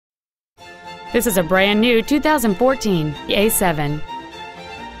This is a brand new 2014 A7.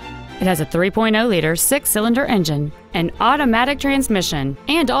 It has a 3.0-liter six-cylinder engine, an automatic transmission,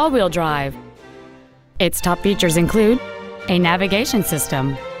 and all-wheel drive. Its top features include a navigation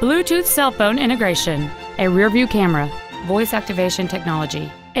system, Bluetooth cell phone integration, a rear-view camera, voice activation technology,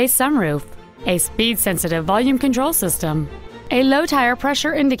 a sunroof, a speed-sensitive volume control system, a low-tire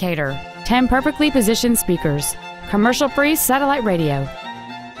pressure indicator, 10 perfectly positioned speakers, commercial-free satellite radio,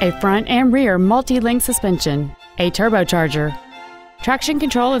 a front and rear multi-link suspension, a turbocharger, traction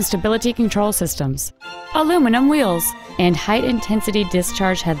control and stability control systems, aluminum wheels, and high-intensity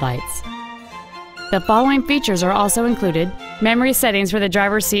discharge headlights. The following features are also included: memory settings for the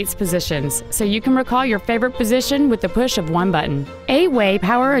driver's seat's positions, so you can recall your favorite position with the push of one button, 8-way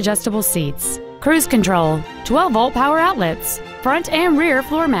power adjustable seats, cruise control, 12-volt power outlets, front and rear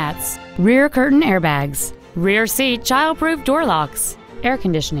floor mats, rear curtain airbags, rear seat child-proof door locks, air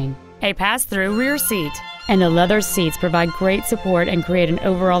conditioning, a pass-through rear seat, and the leather seats provide great support and create an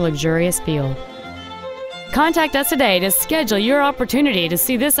overall luxurious feel. Contact us today to schedule your opportunity to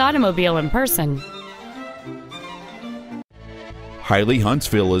see this automobile in person. Audi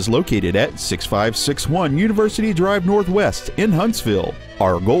Huntsville is located at 6561 University Drive Northwest in Huntsville.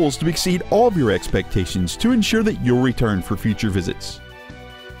 Our goal is to exceed all of your expectations to ensure that you'll return for future visits.